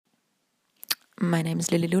My name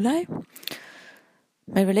is Lily Lulay.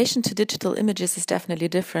 My relation to digital images is definitely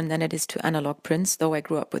different than it is to analog prints, though I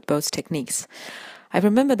grew up with both techniques. I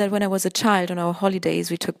remember that when I was a child on our holidays,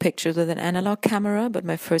 we took pictures with an analog camera, but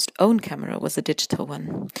my first own camera was a digital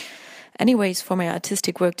one. Anyways, for my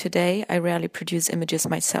artistic work today, I rarely produce images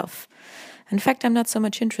myself. In fact, I'm not so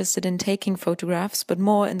much interested in taking photographs, but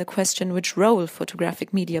more in the question which role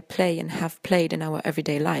photographic media play and have played in our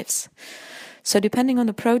everyday lives. So depending on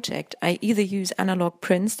the project, I either use analog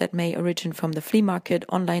prints that may origin from the flea market,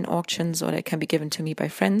 online auctions, or that can be given to me by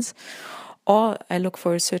friends, or I look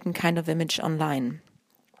for a certain kind of image online.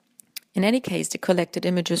 In any case, the collected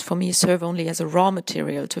images for me serve only as a raw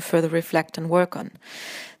material to further reflect and work on.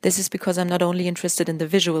 This is because I'm not only interested in the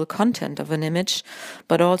visual content of an image,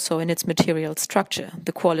 but also in its material structure,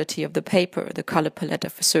 the quality of the paper, the color palette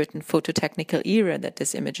of a certain phototechnical era that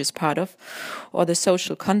this image is part of, or the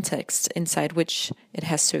social context inside which it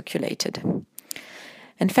has circulated.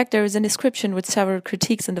 In fact, there is an description with several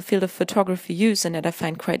critiques in the field of photography use and that I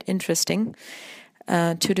find quite interesting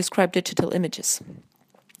to describe digital images.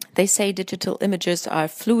 They say digital images are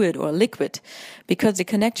fluid or liquid because the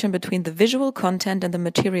connection between the visual content and the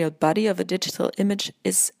material body of a digital image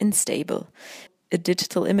is unstable. A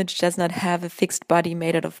digital image does not have a fixed body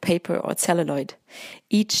made out of paper or celluloid.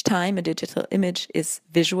 Each time a digital image is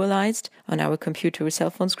visualized on our computer or cell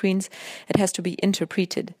phone screens, it has to be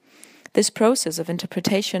interpreted. This process of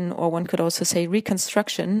interpretation, or one could also say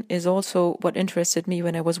reconstruction, is also what interested me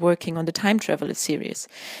when I was working on the Time Traveler series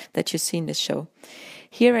that you see in this show.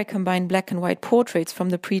 Here I combine black and white portraits from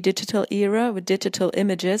the pre-digital era with digital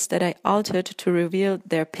images that I altered to reveal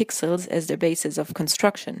their pixels as their basis of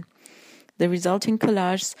construction. The resulting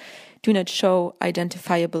collages do not show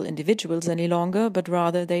identifiable individuals any longer, but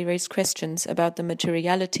rather they raise questions about the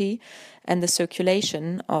materiality and the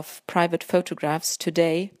circulation of private photographs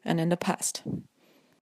today and in the past.